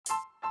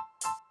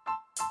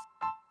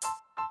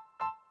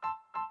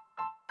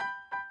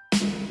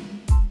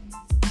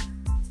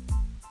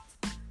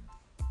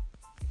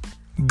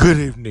Good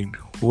evening.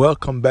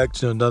 Welcome back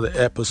to another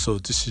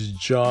episode. This is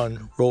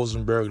John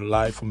Rosenberg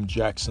live from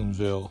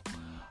Jacksonville.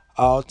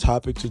 Our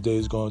topic today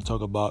is going to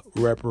talk about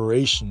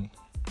reparation.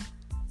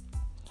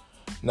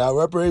 Now,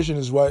 reparation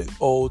is what you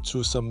owe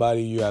to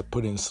somebody you had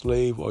put in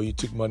slave or you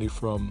took money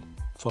from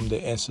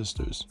their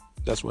ancestors.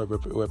 That's what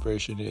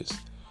reparation is.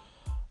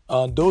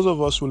 Those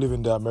of us who live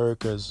in the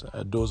Americas,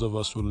 those of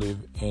us who live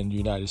in the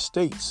United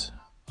States,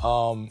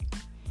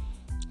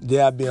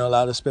 there have been a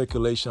lot of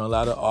speculation, a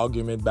lot of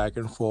argument back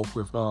and forth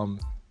with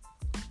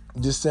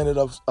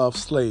descendants of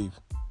slave.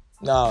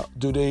 Now,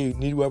 do they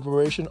need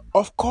reparation?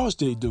 Of course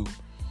they do,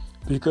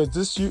 because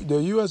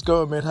the U.S.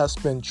 government has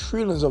spent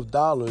trillions of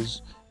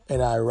dollars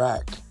in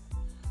Iraq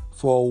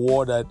for a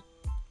war that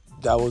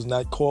was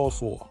not called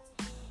for.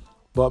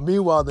 But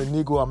meanwhile, the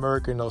Negro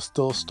Americans are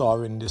still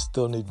starving. They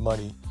still need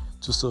money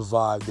to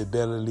survive. They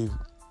barely live.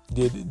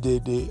 They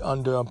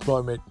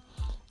underemployment.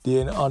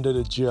 They're under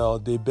the jail.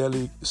 They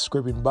barely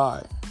scraping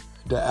by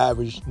the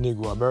average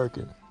Negro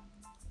American.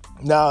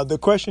 Now, the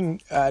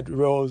question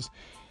arose,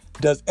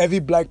 does every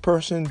black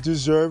person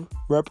deserve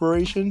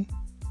reparation?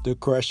 The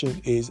question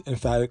is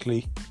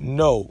emphatically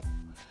no.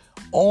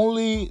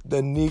 Only the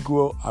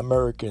Negro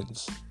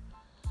Americans.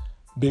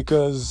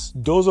 Because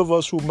those of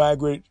us who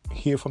migrate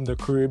here from the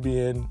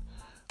Caribbean,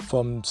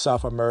 from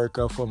South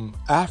America, from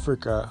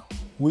Africa,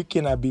 we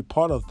cannot be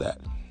part of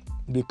that.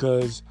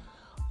 Because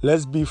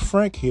let's be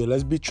frank here.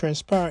 Let's be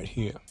transparent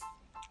here.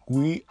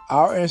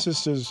 Our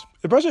ancestors,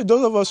 especially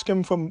those of us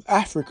coming from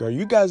Africa,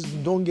 you guys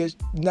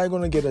not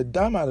going to get a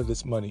dime out of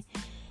this money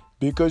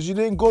because you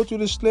didn't go through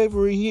the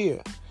slavery here.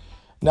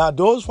 Now,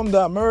 those from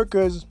the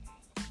Americas,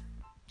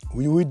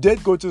 we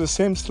did go to the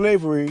same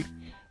slavery,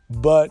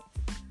 but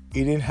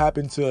it didn't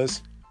happen to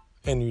us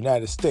in the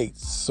United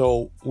States.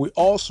 So we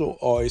also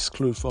are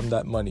excluded from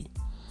that money.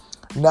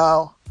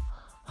 Now,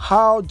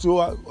 how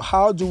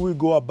do we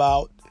go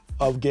about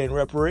of getting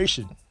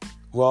reparation?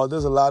 Well,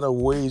 there's a lot of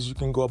ways you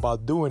can go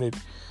about doing it.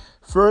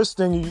 First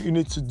thing you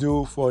need to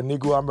do for a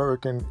Negro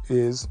American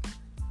is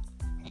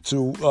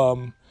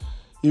to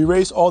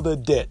erase all the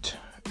debt.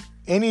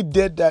 Any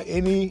debt that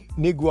any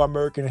Negro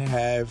American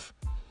have,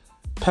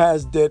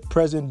 past debt,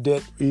 present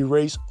debt,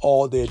 erase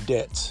all their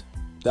debts.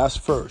 That's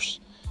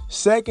first.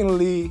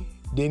 Secondly,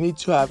 they need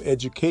to have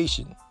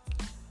education.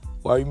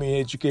 What do you mean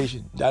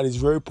education? That is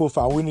very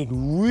profound. We need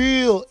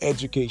real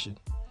education.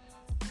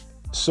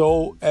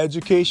 So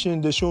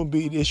education, they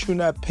should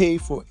not pay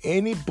for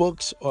any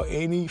books or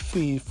any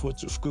fee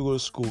to go to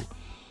school.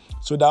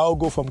 So that will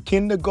go from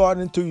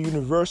kindergarten to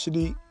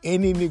university.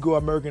 Any Negro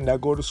American that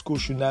go to school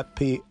should not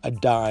pay a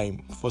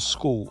dime for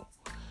school.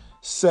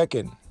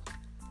 Third,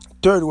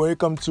 when it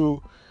comes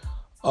to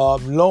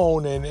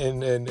loan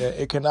and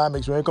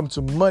economics, when it comes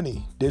to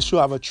money, they should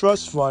have a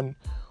trust fund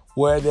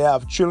where they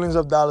have trillions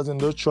of dollars in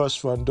those trust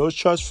funds. Those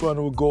trust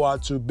funds will go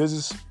out to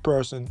business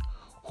person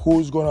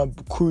who's going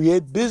to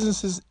create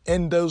businesses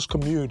in those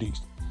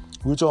communities.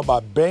 We're talking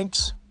about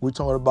banks, we're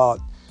talking about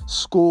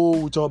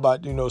school, we're talking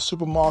about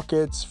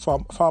supermarkets,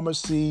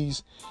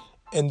 pharmacies,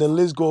 and the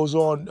list goes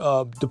on.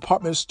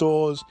 Department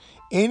stores,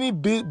 any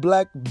big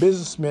black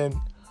businessman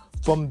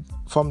from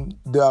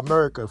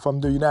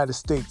the United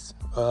States,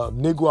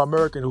 Negro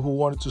American who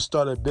wanted to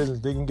start a business,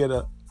 they can get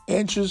an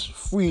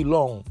interest-free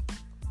loan.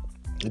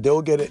 They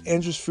will get an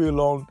interest-free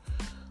loan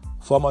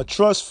from a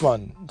trust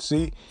fund.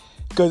 See?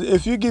 Because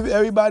if you give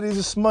everybody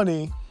this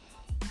money,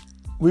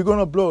 we're going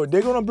to blow it.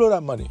 They're going to blow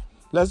that money.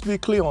 Let's be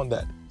clear on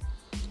that.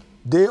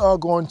 They are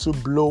going to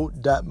blow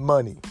that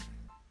money.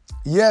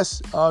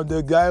 Yes,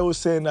 the guy was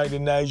saying like the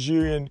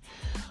Nigerian,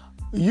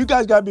 you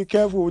guys got to be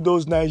careful with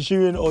those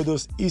Nigerian or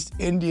those East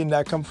Indian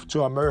that come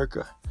to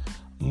America.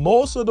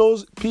 Most of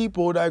those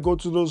people that go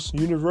to those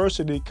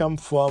universities come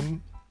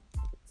from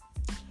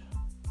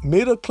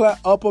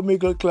upper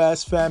middle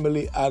class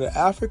family out of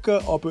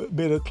Africa, upper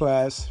middle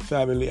class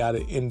family out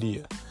of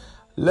India.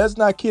 Let's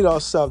not kid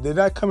ourselves. They're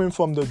not coming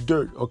from the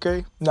dirt,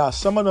 okay? Now,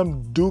 some of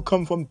them do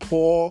come from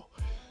poor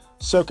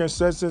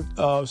circumstances,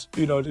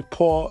 the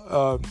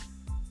poor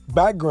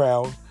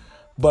background,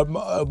 but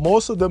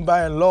most of them,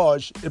 by and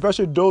large,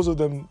 especially those of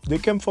them, they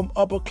come from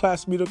upper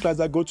class, middle class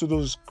that go to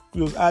those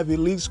Ivy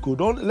League schools.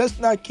 Let's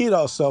not kid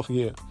ourselves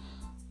here.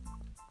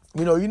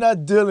 You're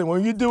not dealing,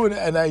 when you're doing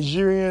a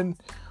Nigerian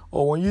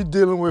or when you're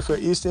dealing with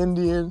an East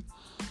Indian,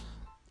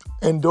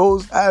 and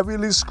those Ivy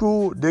League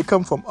school, they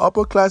come from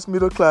upper class,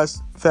 middle class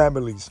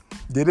families.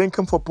 They didn't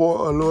come from poor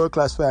or lower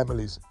class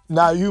families.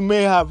 Now, you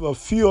may have a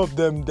few of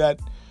them that,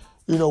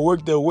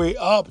 work their way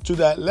up to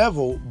that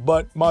level,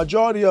 but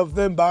majority of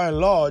them, by and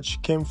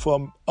large, came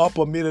from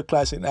upper middle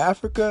class in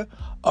Africa,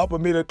 upper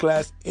middle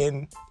class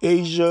in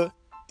Asia,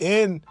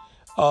 in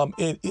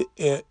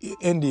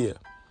India.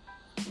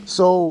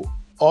 So,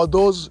 are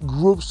those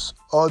groups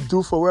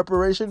due for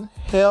reparation?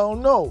 Hell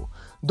no.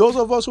 Those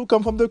of us who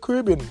come from the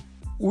Caribbean,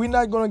 we're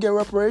not going to get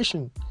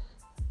reparation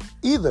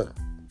either,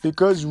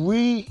 because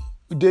we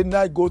did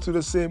not go to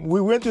the same.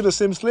 We went to the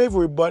same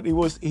slavery, but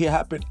it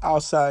happened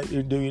outside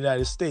in the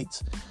United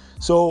States.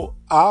 So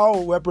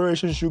our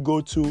reparations should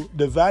go to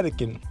the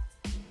Vatican.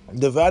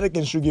 The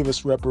Vatican should give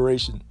us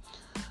reparation.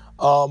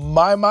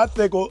 My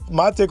take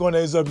on it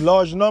is a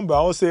large number.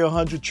 I would say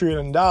 $100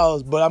 trillion,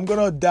 but I'm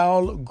gonna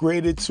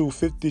downgrade it to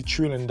 $50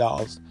 trillion.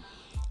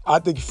 I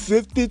think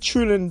 $50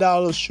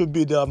 trillion should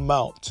be the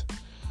amount.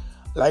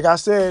 Like I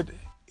said,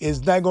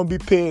 it's not gonna be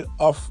paid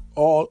off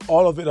all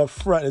of it up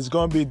front. It's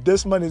gonna be,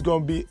 this money is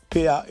gonna be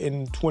paid out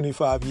in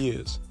 25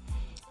 years.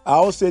 I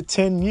would say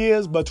 10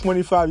 years, but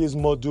 25 years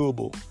more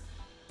doable.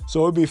 So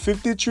it'll be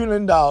 $50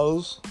 trillion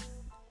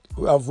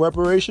of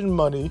reparation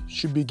money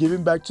should be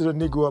given back to the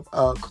Negro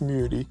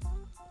community.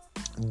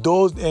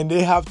 And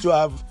they have to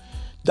have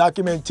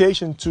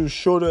documentation to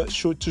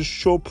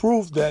show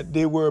proof that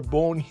they were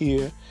born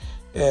here,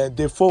 and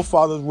their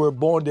forefathers were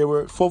born.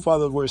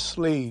 Forefathers were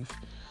slaves.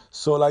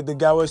 So, like the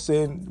guy was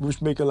saying,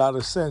 which make a lot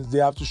of sense, they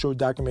have to show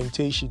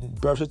documentation,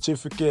 birth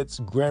certificates,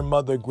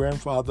 grandmother,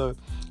 grandfather,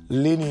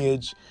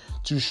 lineage,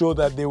 to show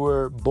that they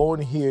were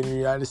born here in the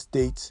United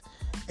States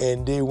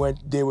and they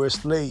were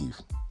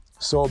slaves.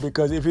 So,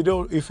 because if you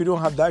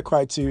don't have that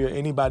criteria,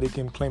 anybody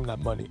can claim that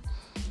money.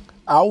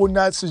 I would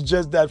not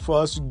suggest that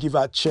for us to give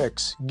out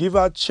checks. Give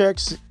out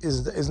checks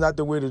is not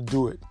the way to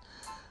do it.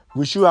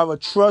 We should have a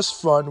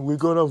trust fund. We're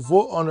going to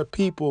vote on the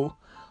people,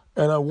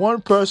 and a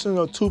one person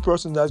or two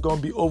person that's going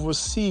to be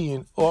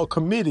overseeing, or a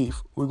committee.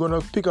 We're going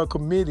to pick a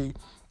committee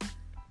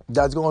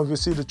that's going to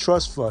oversee the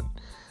trust fund.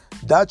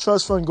 That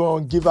trust fund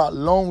going to give out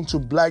loans to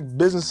black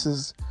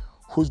businesses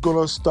who's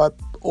going to start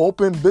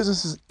open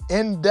businesses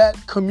in that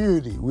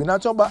community. We're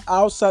not talking about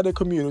outside the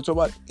community. We're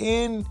talking about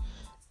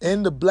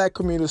in the black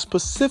community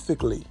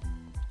specifically.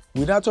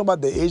 We're not talking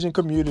about the Asian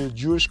community, the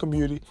Jewish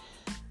community,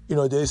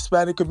 the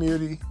Hispanic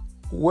community,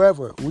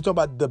 wherever. We're talking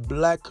about the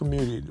black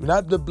community,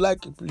 not the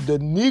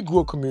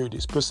Negro community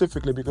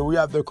specifically, because we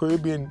have the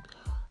Caribbean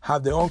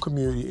have their own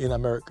community in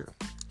America.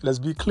 Let's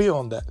be clear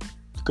on that,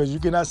 because you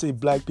cannot say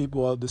black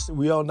people are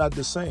we are not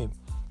the same.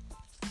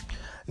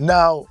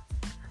 Now,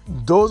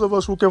 those of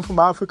us who come from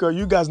Africa,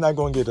 you guys not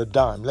going to get a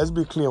dime. Let's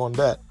be clear on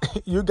that.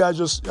 You guys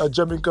just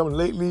jumping come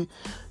lately,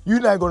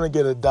 you're not going to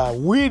get a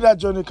dime. We that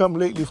journey come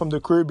lately from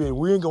the Caribbean,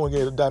 we ain't going to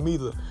get a dime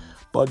either.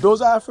 But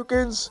those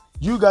Africans,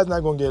 you guys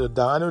not going to get a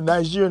dime. I know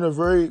Nigerians are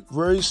very,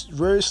 very,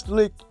 very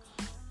slick.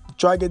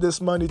 Try to get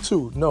this money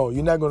too. No,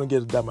 you're not going to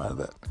get a dime out of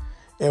that.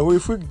 And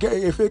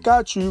if it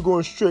got you, you're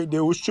going straight. They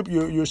will strip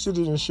your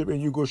citizenship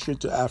and you go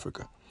straight to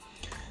Africa.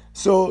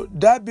 So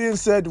that being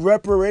said,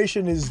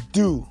 reparation is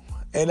due.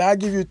 And I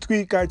give you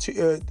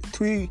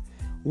three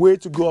ways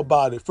to go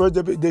about it. First,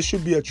 there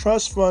should be a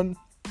trust fund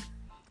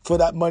for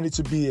that money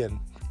to be in,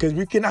 because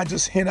we cannot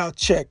just hand out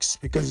checks,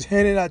 because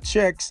handing out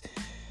checks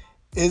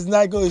is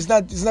not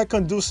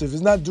conducive.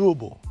 It's not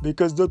doable,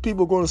 because the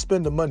people are going to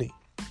spend the money.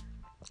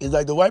 It's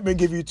like the white man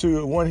give you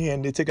to one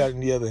hand, they take out in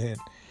the other hand.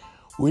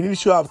 We need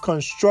to have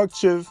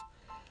constructive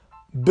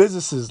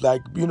businesses,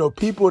 like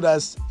people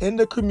that's in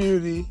the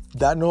community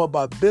that know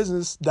about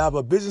business, that have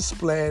a business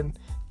plan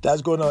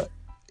that's going to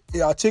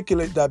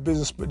articulate that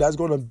business, that's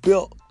going to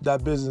build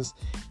that business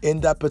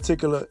in that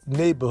particular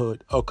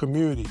neighborhood or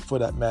community, for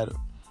that matter.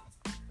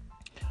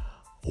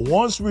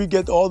 Once we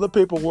get all the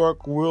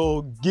paperwork,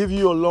 we'll give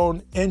you a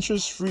loan,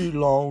 interest-free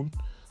loan,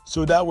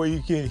 so that way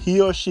he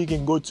or she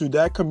can go to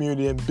that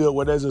community and build,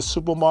 whether it's a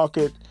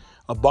supermarket,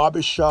 a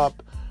barber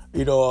shop,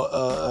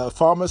 a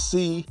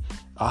pharmacy,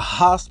 a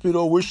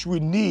hospital, which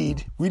we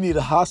need. We need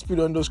a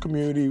hospital in those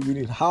communities. We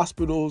need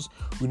hospitals.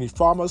 We need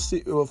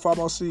pharmacy.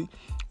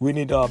 We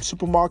need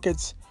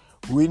supermarkets.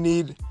 We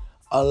need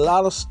a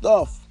lot of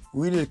stuff.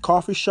 We need a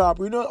coffee shop.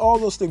 We need all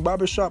those things,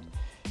 barber shop.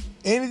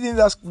 Anything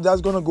that's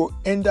going to go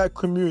in that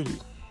community,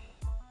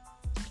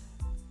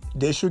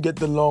 they should get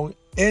the loan.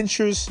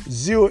 Interest,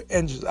 zero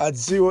interest, at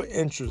zero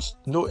interest.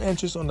 No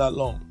interest on that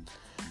loan.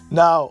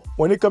 Now,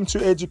 when it comes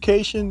to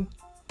education,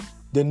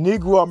 the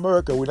Negro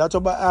American, we're not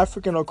talking about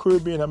African or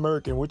Caribbean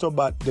American, we're talking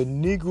about the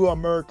Negro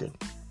American.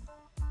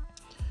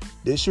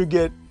 They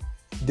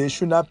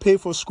should not pay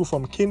for school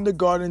from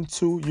kindergarten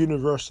to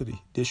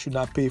university. They should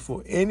not pay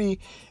for any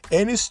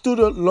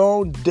student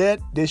loan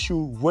debt. They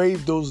should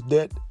waive those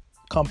debt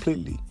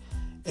completely.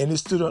 Any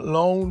student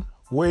loan,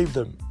 waive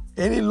them.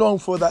 Any loan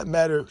for that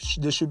matter,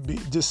 they should be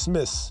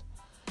dismissed.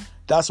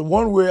 That's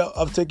one way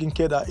of taking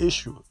care of that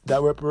issue,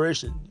 that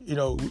reparation.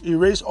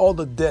 Erase all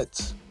the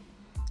debts.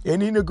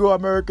 Any Negro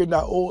American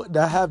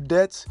that have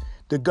debts,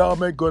 the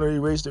government going to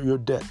erase your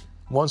debt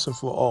once and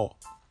for all.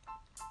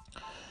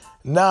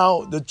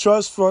 Now, the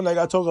trust fund, like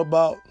I talked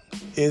about,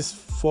 is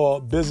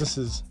for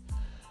businesses,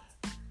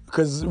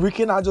 because we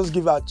cannot just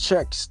give out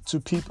checks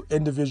to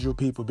individual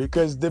people,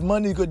 because the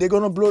money, they're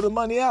going to blow the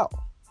money out.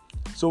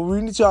 So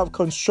we need to have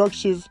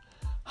constructive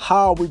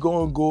how we're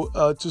going to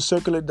go to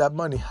circulate that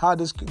money, how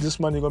this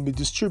money is going to be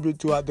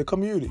distributed throughout the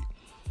community.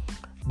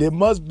 There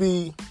must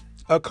be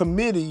a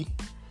committee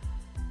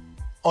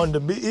on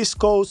the East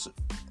Coast,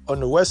 on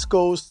the West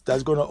Coast,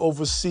 that's going to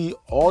oversee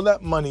all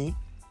that money.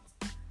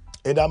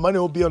 And that money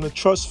will be on a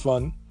trust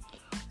fund,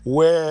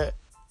 where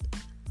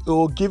it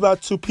will give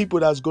out to people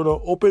that's going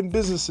to open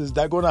businesses.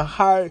 They're going to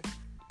hire,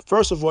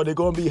 first of all, they're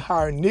going to be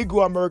hiring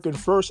Negro American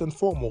first and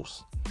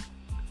foremost.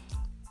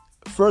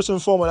 first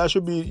and foremost,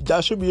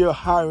 that should be your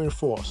hiring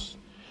force.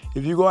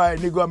 If you go hire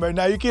Negro Americans,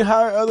 now you can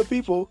hire other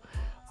people,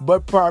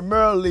 but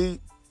primarily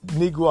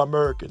Negro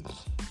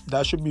Americans.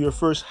 That should be your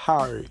first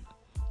hire.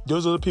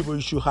 Those are the people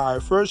you should hire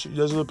first.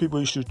 Those are the people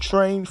you should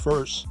train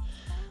first.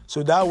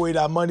 So that way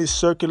that money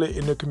circulate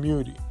in the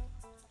community.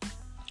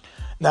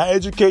 Now,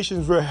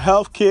 education for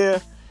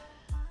healthcare.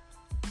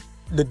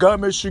 The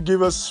government should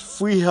give us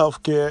free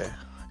healthcare.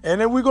 And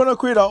then we're going to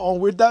create our own.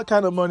 With that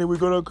kind of money, we're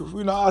going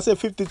to, I said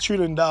 $50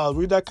 trillion.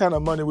 With that kind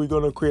of money, we're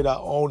going to create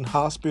our own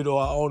hospital,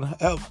 our own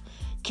health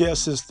care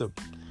system.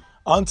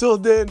 Until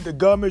then, the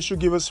government should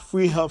give us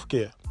free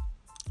healthcare.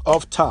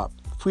 Off top.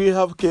 Free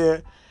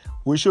healthcare.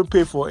 We should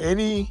pay for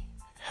any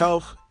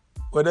health,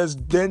 whether it's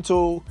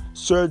dental,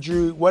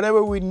 surgery,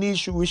 whatever we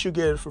need, we should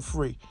get it for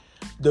free.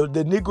 The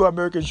Negro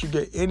Americans should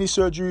get any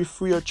surgery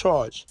free of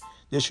charge.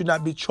 They should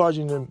not be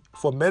charging them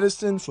for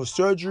medicine, for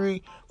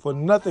surgery, for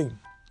nothing.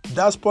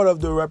 That's part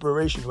of the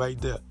reparation right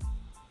there.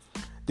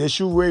 They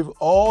should waive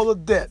all the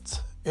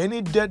debts.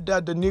 Any debt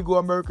that the Negro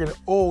American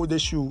owe, they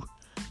should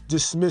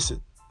dismiss it.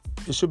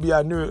 It should be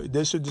annulled.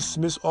 They should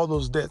dismiss all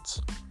those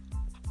debts.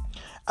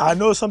 I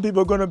know some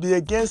people are going to be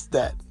against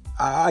that.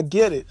 I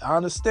get it. I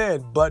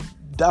understand. But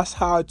that's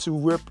how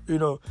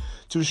to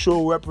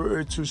show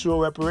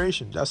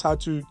reparation. That's how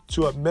to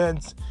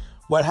amend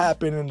what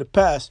happened in the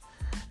past.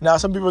 Now,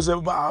 some people say,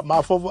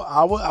 my fault,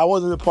 I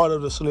wasn't a part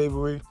of the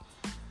slavery.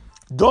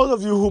 Those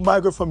of you who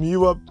migrated from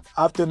Europe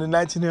after the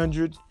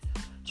 1900s,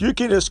 you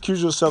can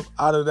excuse yourself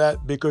out of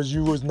that because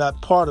you was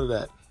not part of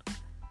that.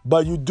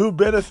 But you do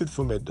benefit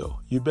from it, though.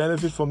 You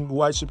benefit from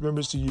white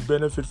supremacy. You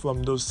benefit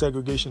from those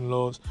segregation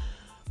laws.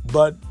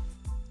 But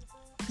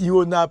you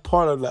were not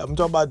part of that. I'm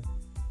talking about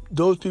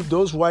those people,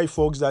 those white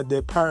folks that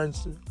their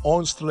parents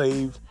owned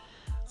slaves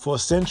for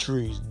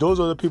centuries. Those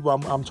are the people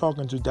I'm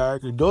talking to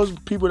directly. Those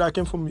people that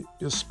came from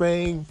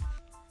Spain,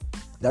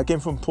 that came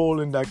from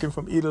Poland, that came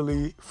from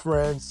Italy,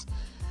 France,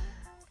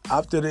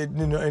 after in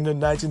the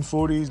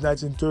 1940s,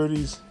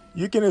 1930s,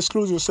 you can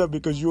exclude yourself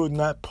because you were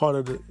not part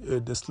of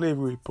the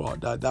slavery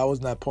part. That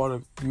was not part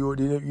of you.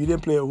 You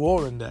didn't play a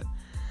role in that,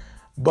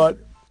 but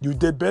you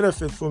did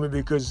benefit from it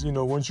because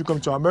once you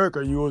come to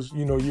America, you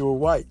were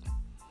white.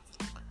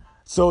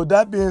 So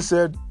that being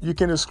said, you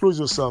can exclude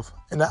yourself.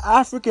 And the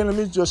African, let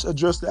me just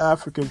address the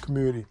African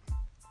community.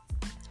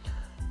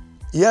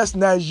 Yes,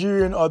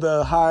 Nigerian are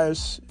the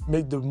highest,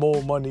 make the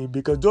more money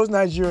because those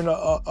Nigerian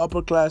are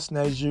upper class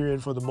Nigerian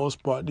for the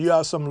most part. You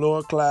have some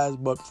lower class,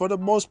 but for the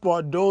most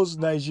part, those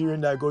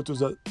Nigerian that go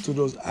to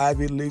those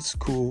Ivy League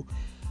school,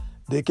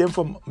 they came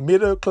from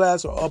middle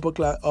class or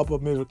upper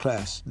middle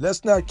class.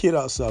 Let's not kid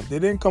ourselves. They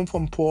didn't come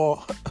from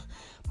poor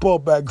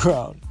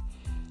background.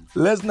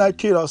 Let's not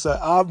kid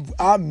ourselves.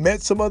 I've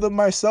met some of them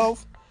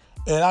myself,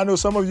 and I know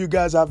some of you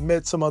guys have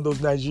met some of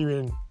those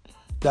Nigerian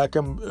that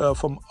come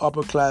from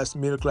upper class,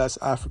 middle class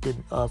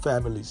African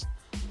families.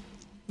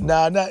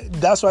 Now,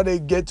 that's why they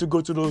get to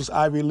go to those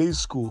Ivy League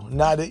school.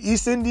 Now, the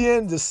East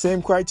Indian, the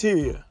same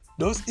criteria.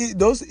 Those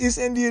East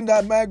Indian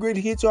that migrate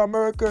here to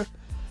America,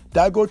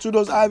 that go to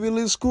those Ivy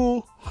League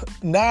school,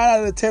 9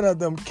 out of 10 of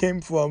them came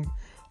from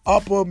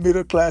upper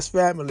middle class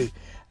family.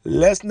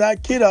 Let's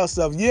not kid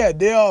ourselves. Yeah,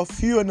 there are a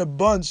few in the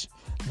bunch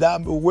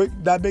that work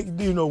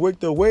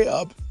their way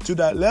up to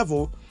that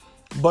level,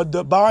 but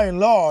by and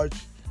large,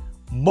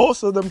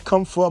 most of them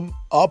come from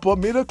upper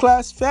middle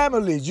class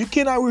families. You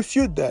cannot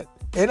refute that.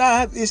 And I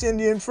have East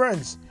Indian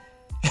friends.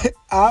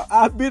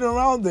 I've been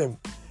around them.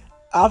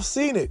 I've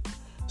seen it.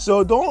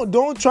 So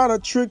don't try to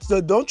trick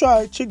the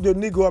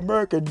Negro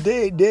American.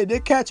 They're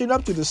catching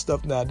up to this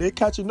stuff now. They're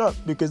catching up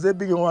because they've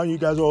been around you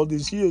guys all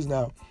these years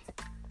now.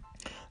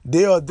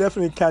 They are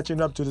definitely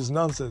catching up to this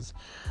nonsense.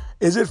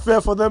 Is it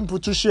fair for them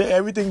to share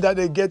everything that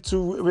they get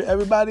to with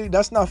everybody?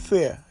 That's not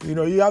fair.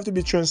 You have to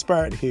be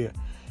transparent here.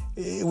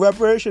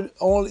 Reparation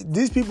only.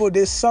 These people,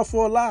 they suffer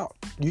a lot.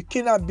 You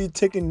cannot be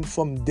taking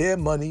from their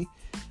money.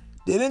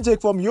 They didn't take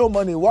from your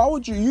money. Why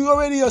would you? You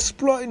already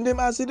exploiting them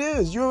as it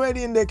is. You're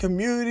already in their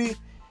community.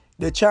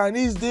 The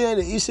Chinese there,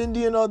 the East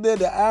Indian are there,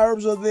 the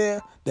Arabs are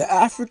there, the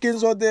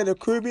Africans are there, the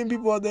Caribbean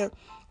people are there.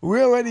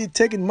 We're already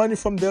taking money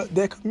from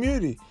their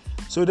community.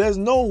 So there's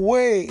no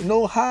way,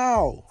 no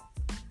how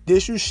they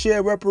should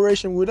share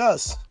reparation with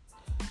us.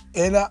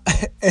 And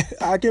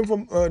I came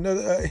from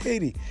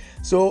Haiti.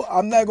 So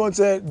I'm not going to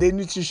say they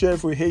need to share it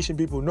for Haitian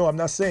people. No, I'm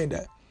not saying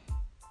that.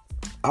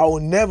 I will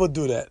never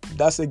do that.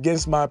 That's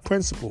against my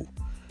principle.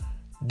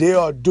 They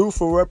are due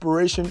for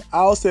reparation.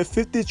 I'll say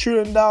 $50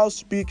 trillion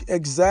to be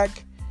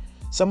exact.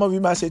 Some of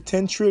you might say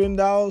 $10 trillion.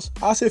 I'll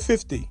say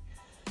 50.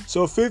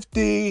 So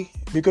 50,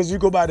 because you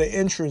go by the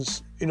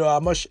entrance, how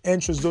much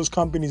entrance those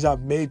companies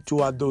have made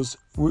throughout those,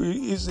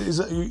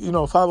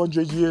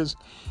 500 years.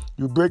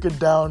 You break it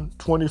down,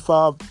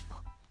 25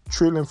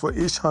 trillion for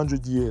each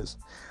 100 years.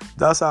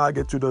 That's how I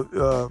get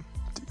to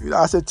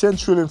I said 10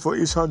 trillion for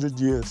each 100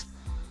 years.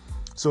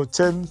 So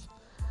 10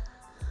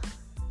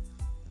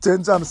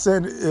 times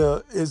 10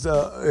 is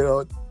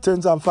 10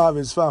 times 5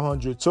 is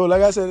 500. So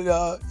like I said,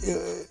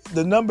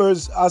 the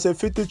numbers, I said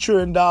 $50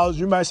 trillion.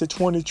 You might say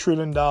 $20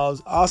 trillion.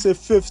 I'll say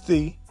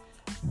 50.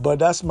 But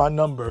that's my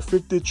number,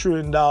 $50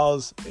 trillion,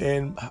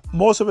 and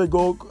most of it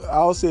go.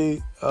 I'll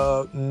say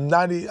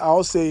 90.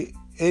 I'll say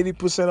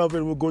 80% of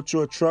it will go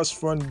to a trust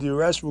fund. The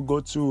rest will go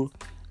to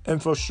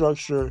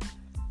infrastructure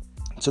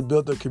to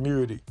build the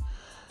community.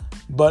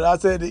 But I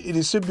said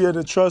it should be in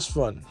the trust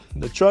fund.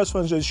 The trust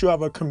fund should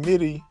have a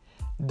committee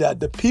that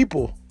the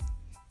people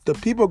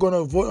are going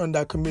to vote on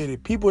that committee.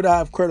 People that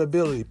have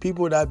credibility,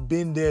 people that have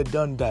been there,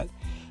 done that,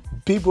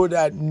 people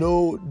that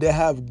know they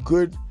have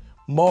good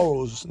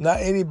morals. Not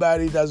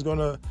anybody that's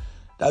gonna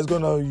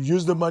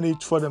use the money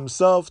for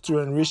themselves to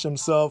enrich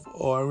themselves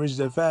or enrich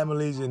their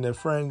families and their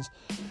friends.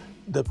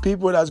 The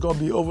people that's gonna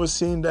be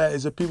overseeing that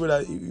is the people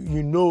that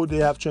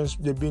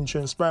they've been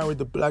transparent with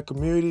the black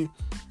community.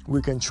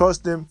 We can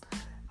trust them,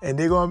 and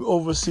they're gonna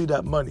oversee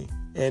that money.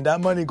 And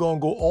that money gonna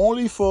go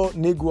only for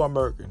Negro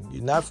American,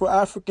 not for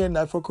African,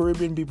 not for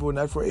Caribbean people,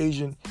 not for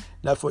Asian,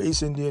 not for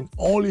East Indian,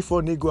 only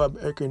for Negro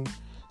American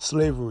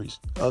slave.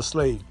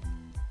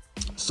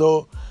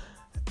 So,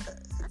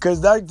 because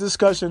that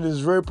discussion is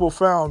very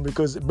profound,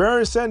 because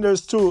Bernie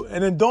Sanders too,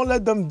 and then don't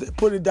let them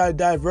put it that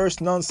diverse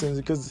nonsense,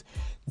 because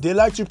they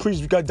like to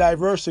preach because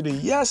diversity.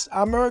 Yes,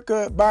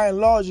 America by and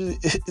large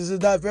is a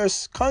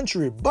diverse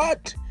country,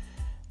 but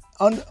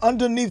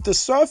underneath the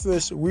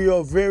surface, we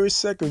are very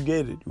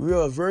segregated.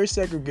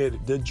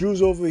 The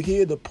Jews over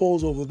here, the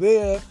Poles over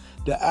there,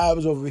 the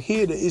Arabs over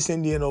here, the East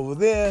Indian over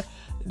there,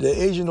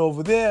 the Asian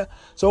over there.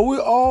 So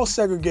we're all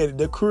segregated.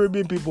 The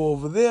Caribbean people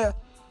over there.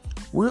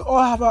 We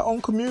all have our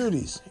own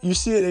communities. You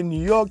see it in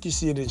New York, you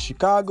see it in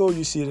Chicago,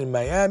 you see it in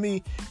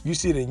Miami, you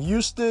see it in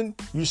Houston,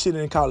 you see it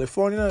in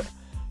California.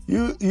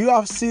 You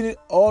have seen it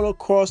all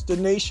across the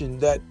nation,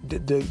 that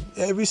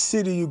every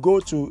city you go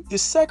to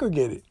is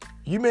segregated.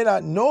 You may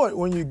not know it.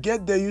 When you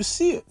get there, you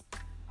see it.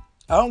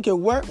 I don't care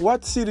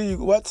what state you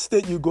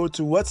go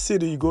to, what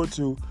city you go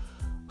to.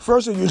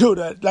 First thing you know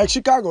that, like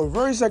Chicago,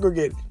 very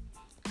segregated.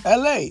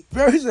 LA,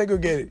 very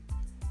segregated.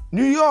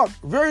 New York,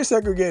 very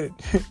segregated.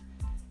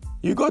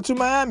 You go to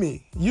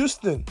Miami,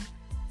 Houston.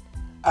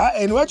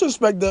 In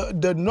retrospect,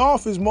 the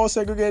North is more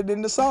segregated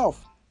than the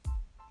South,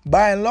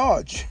 by and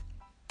large.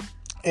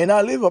 And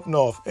I live up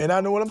north, and I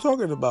know what I'm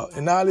talking about.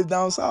 And I live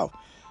down south.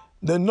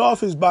 The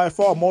North is by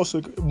far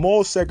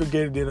more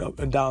segregated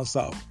than down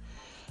south.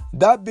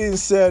 That being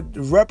said,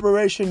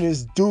 reparation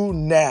is due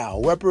now.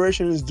 There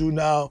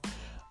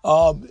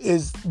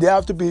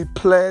have to be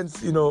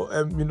plans,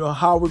 and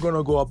how we're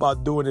gonna go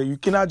about doing it. You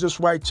cannot just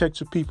write checks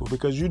to people,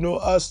 because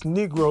us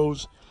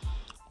Negroes,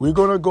 we're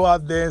gonna go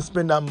out there and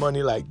spend that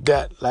money like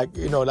that, like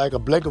a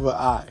blink of an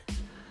eye.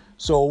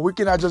 So we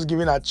cannot just give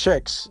in our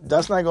checks.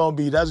 That's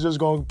just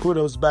gonna put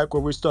us back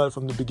where we started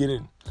from the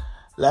beginning.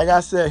 Like I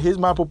said, here's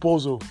my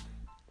proposal.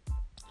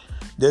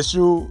 They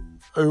should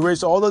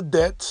erase all the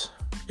debt.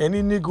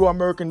 Any Negro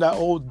American that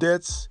owed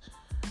debts,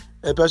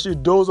 especially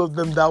those of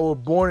them that were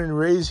born and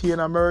raised here in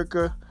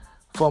America,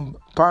 from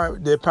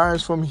their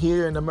parents from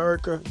here in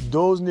America,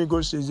 those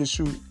Negroes, they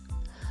should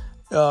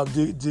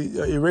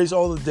erase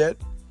all the debt.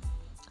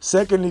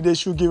 Secondly, they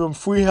should give them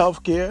free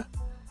health care.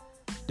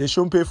 They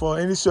shouldn't pay for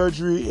any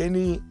surgery,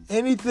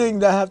 anything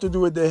that have to do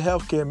with their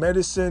health care,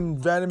 medicine,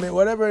 vitamin,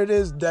 whatever it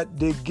is that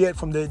they get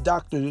from their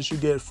doctor, they should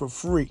get it for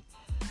free.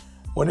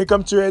 When it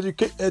comes to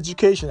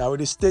education, I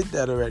already stated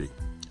that already.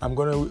 I'm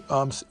going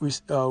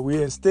to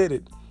reinstate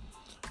it.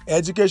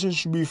 Education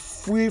should be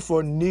free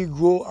for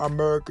Negro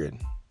American,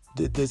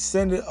 the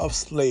descendant of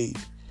slave.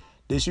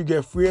 They should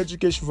get free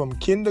education from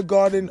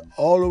kindergarten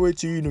all the way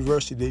to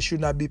university. They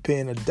should not be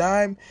paying a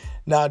dime.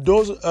 Now,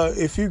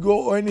 if you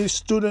go on any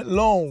student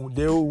loan,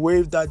 they will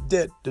waive that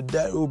debt. The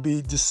debt will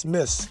be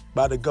dismissed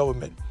by the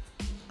government.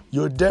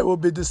 Your debt will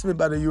be dismissed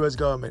by the U.S.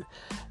 government.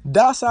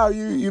 That's how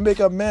you make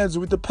amends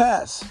with the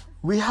past.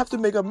 We have to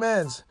make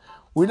amends.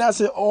 We're not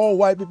saying all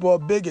white people are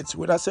bigots.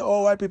 We're not saying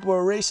all white people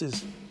are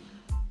racist.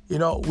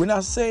 We're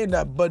not saying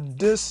that, but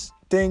this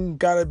thing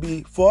gotta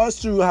be, for us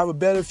to have a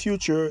better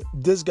future,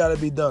 this gotta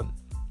be done.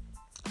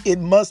 It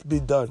must be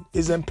done.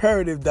 It's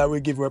imperative that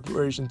we give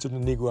reparation to the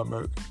Negro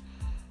American.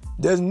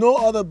 There's no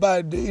other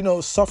body,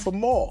 suffer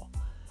more.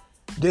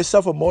 They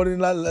suffer more than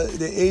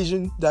the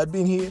Asian that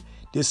been here.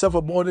 They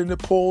suffer more than the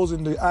Poles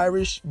and the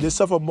Irish. They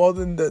suffer more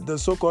than the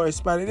so-called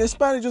Hispanic. The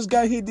Hispanic just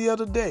got here the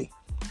other day.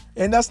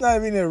 And that's not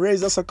even a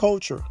race, that's a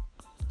culture.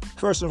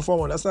 First and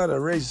foremost, that's not a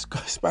race.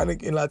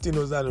 Hispanic and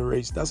Latino is not a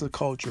race, that's a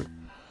culture.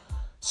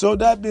 So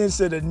that being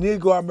said, the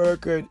Negro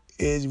American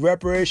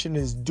reparation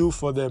is due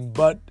for them,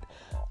 but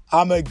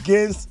I'm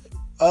against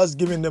us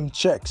giving them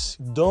checks.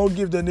 Don't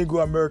give the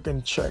Negro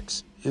American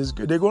checks.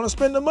 They're going to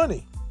spend the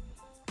money.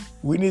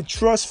 We need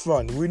trust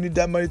fund. We need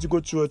that money to go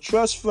to a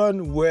trust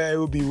fund where it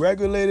will be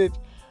regulated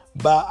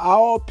by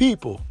our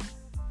people,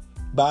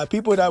 by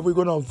people that we're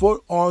going to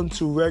vote on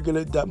to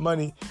regulate that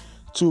money,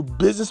 to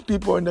business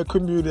people in the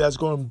community that's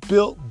going to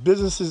build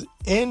businesses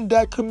in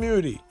that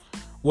community.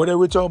 Whether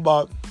we're talking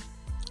about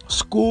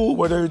school,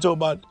 whether we're talking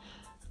about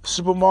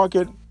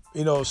supermarket,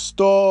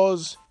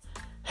 stores,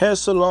 hair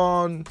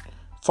salon,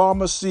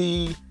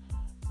 pharmacy,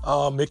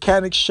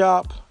 mechanic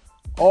shop,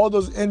 all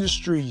those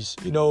industries,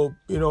 even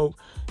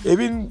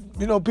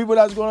people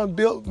that's going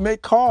to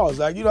make cars.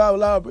 Like, I have a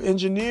lot of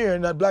engineers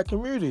in that black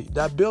community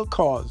that build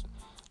cars,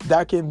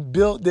 that can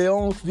build their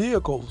own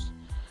vehicles.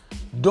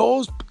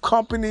 Those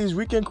companies,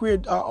 we can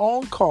create our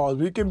own cars.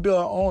 We can build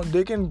our own.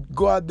 They can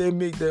go out there and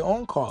make their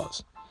own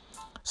cars.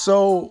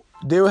 So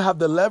they will have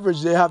the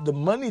leverage. They have the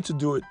money to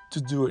do it.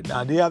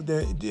 Now they have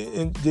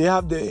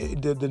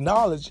the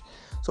knowledge.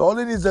 So all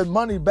they need is that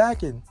money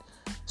backing.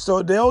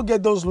 So they'll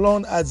get those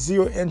loans at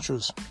zero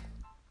interest.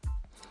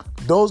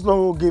 Those loans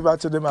will give out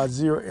to them at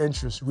zero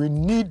interest. We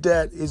need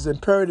that. It's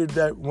imperative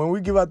that when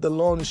we give out the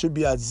loan, it should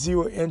be at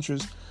zero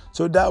interest.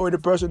 So that way the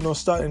person don't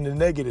start in the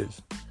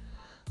negative.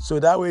 So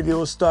that way they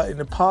will start in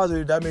the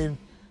positive. That means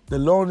the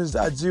loan is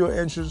at zero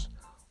interest.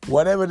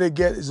 Whatever they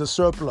get is a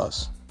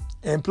surplus.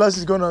 And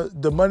plus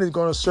the money is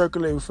gonna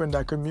circulate within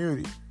that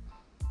community.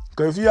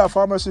 Because if you have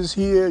pharmacists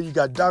here, you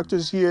got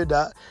doctors here,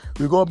 that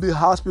we're gonna be a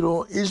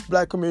hospital. Each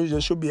black community,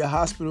 there should be a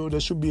hospital, there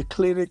should be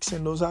clinics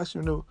in those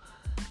hospitals.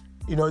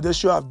 They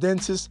should have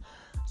dentists.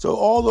 So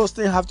all those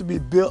things have to be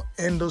built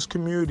in those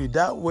communities.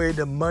 That way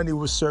the money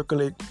will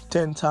circulate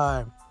 10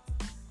 times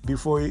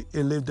before it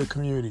leaves the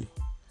community.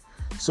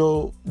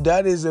 So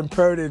that is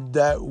imperative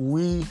that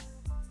we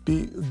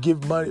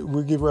give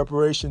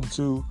reparation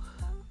to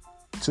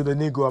the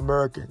Negro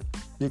American,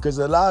 because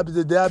there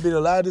have been a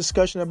lot of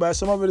discussion about it.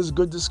 Some of it is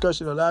good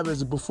discussion, a lot of it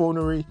is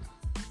buffoonery.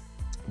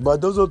 But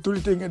those are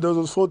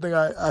 4 things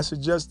I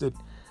suggested.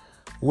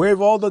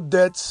 Waive all the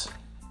debts,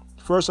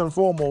 first and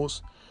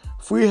foremost.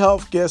 Free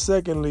healthcare,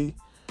 secondly.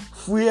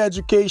 Free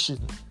education.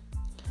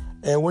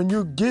 And when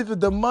you give it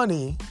the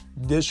money,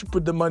 they should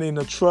put the money in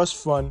a trust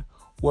fund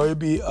where it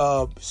be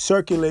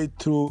circulate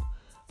to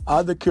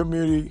other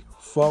community.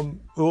 It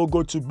will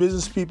go to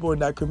business people in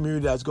that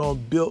community that's going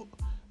to build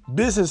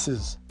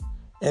businesses.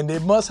 And they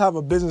must have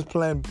a business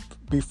plan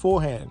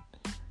beforehand,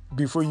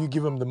 before you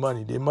give them the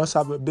money. They must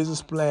have a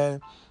business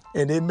plan,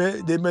 and they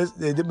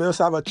must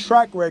have a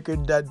track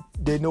record that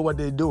they know what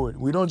they're doing.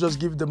 We don't just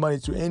give the money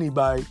to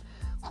anybody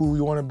who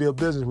we want to build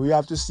business. We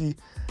have to see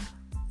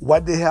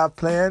what they have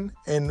planned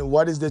and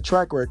what is their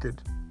track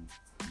record.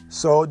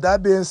 So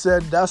that being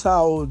said, that's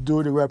how I will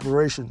do the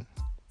reparation.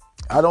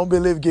 I don't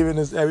believe giving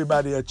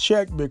everybody a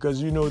check,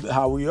 because you know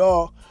how we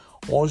are.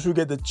 Once we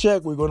get the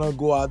check, we're going to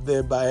go out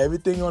there, buy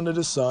everything under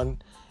the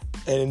sun,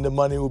 and the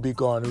money will be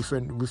gone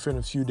within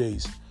a few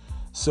days.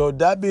 So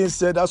that being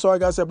said, that's all I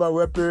got to say about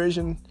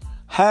reparation.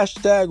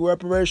 Hashtag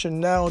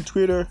reparation now on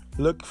Twitter.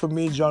 Look for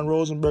me, John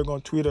Rosenberg,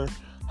 on Twitter.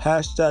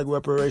 Hashtag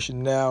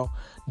reparation now.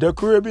 The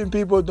Caribbean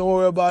people, don't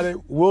worry about it.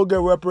 We'll get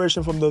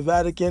reparation from the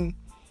Vatican.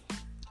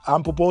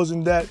 I'm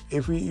proposing that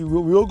if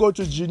we'll go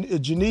to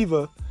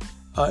Geneva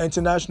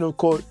International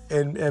Court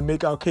and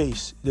make our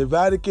case. The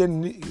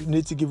Vatican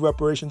needs to give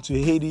reparation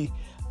to Haiti.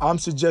 I'm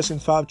suggesting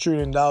 $5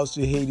 trillion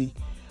to Haiti.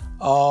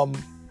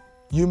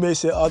 You may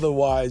say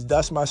otherwise.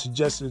 That's my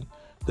suggestion.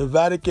 The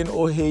Vatican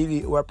owe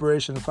Haiti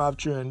reparation $5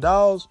 trillion.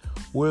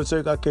 We'll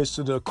take our case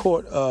to the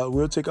court.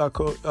 We'll take our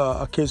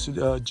case to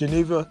the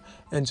Geneva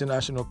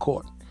International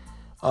Court.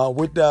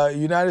 With the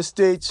United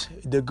States,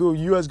 the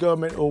U.S.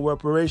 government owe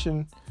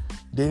reparation.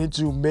 They need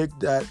to make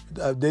that.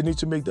 They need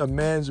to make the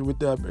amends with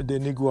the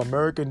Negro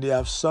American. They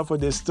have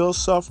suffered. They're still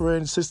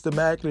suffering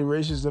systematically.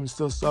 Racism is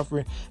still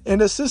suffering,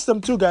 and the system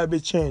too got to be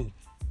changed.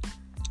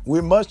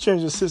 We must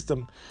change the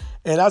system,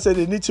 and I said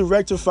they need to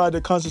rectify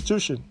the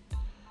Constitution.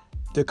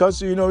 The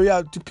Constitution, we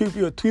have people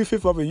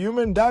 3/5 of a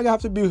human. That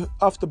have to be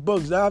off the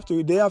books.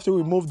 They have to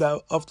remove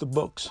that off the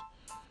books.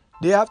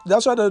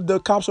 That's why the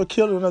cops are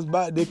killing us.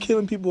 They're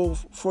killing people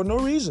for no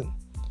reason,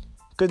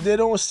 because they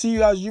don't see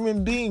you as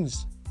human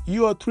beings.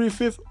 You are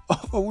 3/5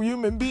 of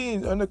human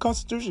beings under the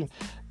Constitution.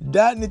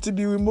 That needs to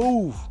be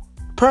removed,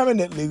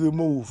 permanently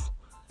removed.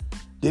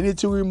 They need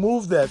to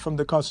remove that from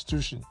the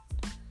Constitution.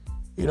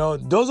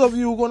 Those of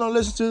you who are going to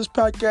listen to this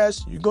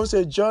podcast, you're going to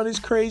say John is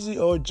crazy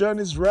or John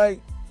is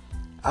right.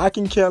 I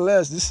can care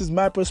less. This is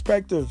my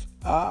perspective.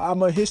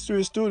 I'm a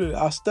history student.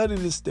 I study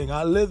this thing.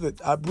 I live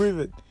it. I breathe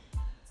it.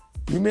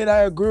 You may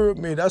not agree with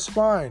me. That's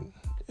fine.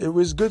 It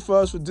was good for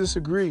us to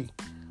disagree.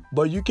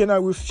 But you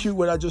cannot refute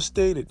what I just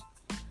stated.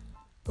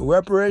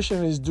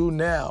 Reparation is due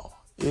now.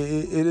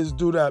 It is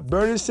due that.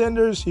 Bernie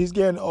Sanders, he's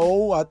getting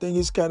old. I think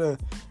he's kind of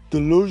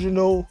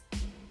delusional.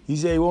 He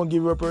said he won't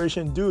give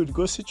reparation. Dude,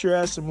 go sit your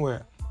ass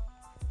somewhere.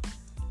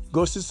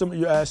 Go sit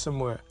your ass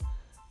somewhere.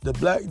 The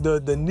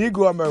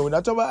Negro American. We're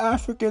not talking about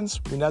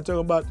Africans. We're not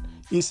talking about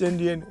East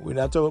Indian. We're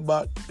not talking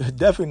about,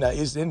 definitely not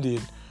East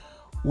Indian.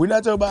 We're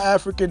not talking about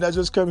African that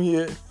just come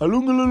here.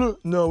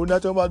 No, we're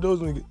not talking about those.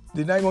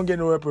 They're not going to get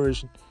no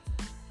reparation.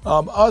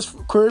 Us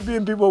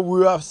Caribbean people,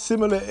 we have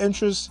similar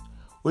interests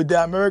with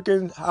the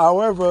Americans.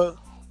 However,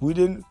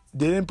 they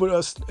didn't put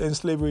us in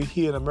slavery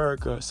here in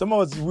America. Some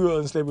of us, we were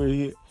in slavery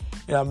here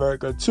in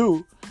America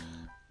too.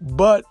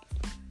 But,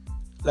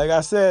 like I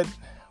said,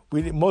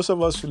 most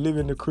of us live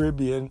in the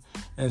Caribbean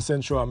and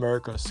Central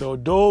America. So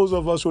those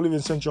of us who live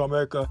in Central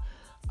America,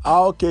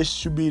 our case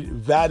should be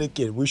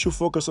Vatican. We should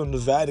focus on the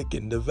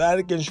Vatican. The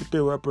Vatican should pay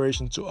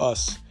reparation to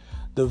us.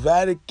 The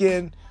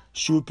Vatican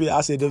should pay.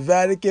 I say the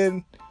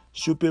Vatican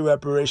should pay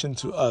reparation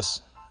to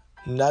us,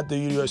 not the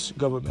U.S.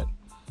 government.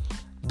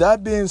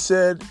 That being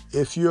said,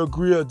 if you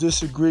agree or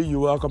disagree, you're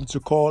welcome to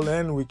call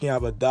in. We can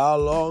have a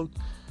dialogue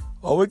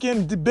or we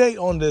can debate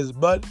on this.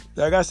 But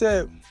like I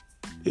said,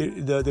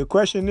 the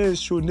question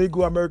is, should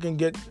Negro American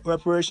get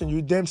reparation?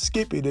 You damn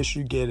skippy, they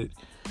should get it.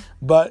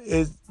 But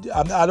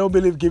I don't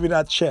believe giving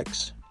out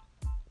checks.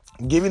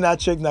 Giving out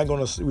check not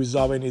going to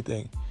resolve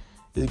anything.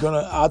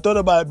 I thought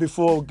about it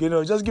before,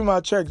 just give me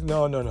a check.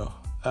 No.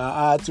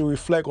 I had to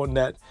reflect on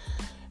that.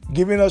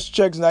 Giving us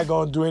checks not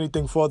going to do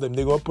anything for them.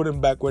 They're going to put them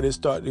back where they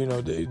start.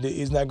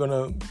 It's not going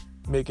to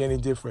make any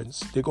difference.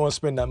 They're going to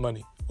spend that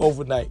money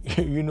overnight.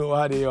 You know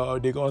how they are.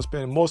 They're going to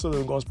spend, most of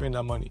them are going to spend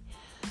that money.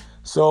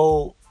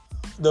 So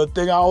the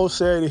thing I always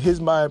say, here's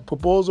my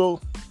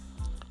proposal.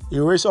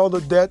 Erase all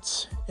the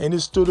debts. Any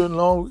student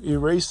loan,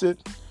 erase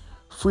it.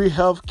 Free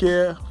health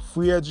care,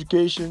 free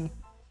education.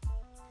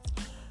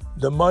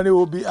 The money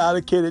will be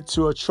allocated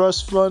to a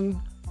trust fund,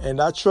 and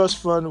that trust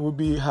fund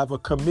will have a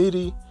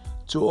committee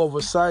to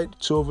oversee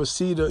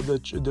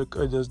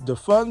the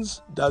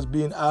funds that's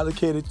being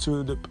allocated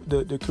to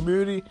the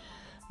community.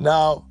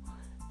 Now,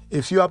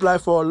 if you apply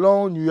for a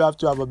loan, you have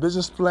to have a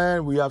business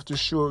plan. You have to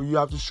show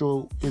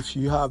if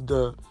you have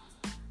the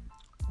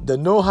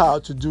know-how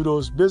to do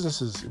those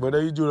businesses.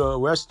 Whether you do a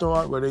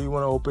restaurant, whether you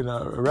want to open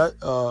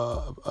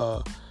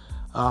a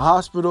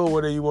hospital,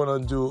 whether you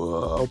want to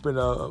open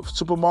a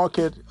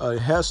supermarket, a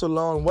hair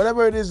salon,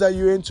 whatever it is that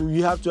you're into,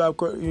 you have to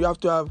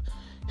have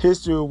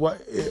history of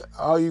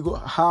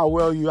how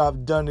well you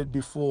have done it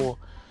before.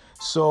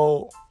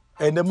 So,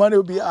 and the money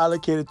will be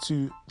allocated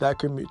to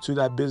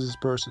that business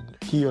person,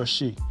 he or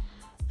she,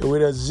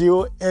 with a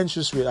zero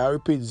interest rate. I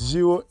repeat,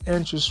 zero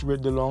interest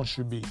rate. The loan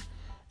should be,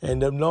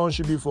 and the loan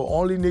should be for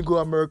only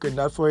Negro American,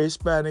 not for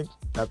Hispanic,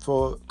 not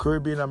for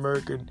Caribbean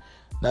American,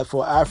 not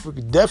for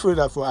African,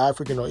 definitely not for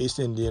African or East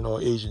Indian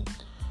or Asian.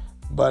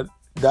 But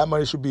that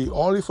money should be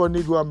only for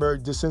Negro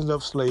American, descendants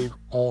of slave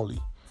only.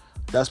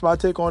 That's my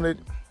take on it.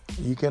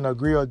 You can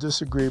agree or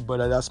disagree, but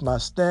that's my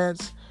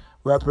stance.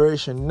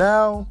 Reparation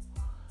now.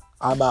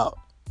 I'm out.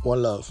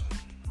 One love.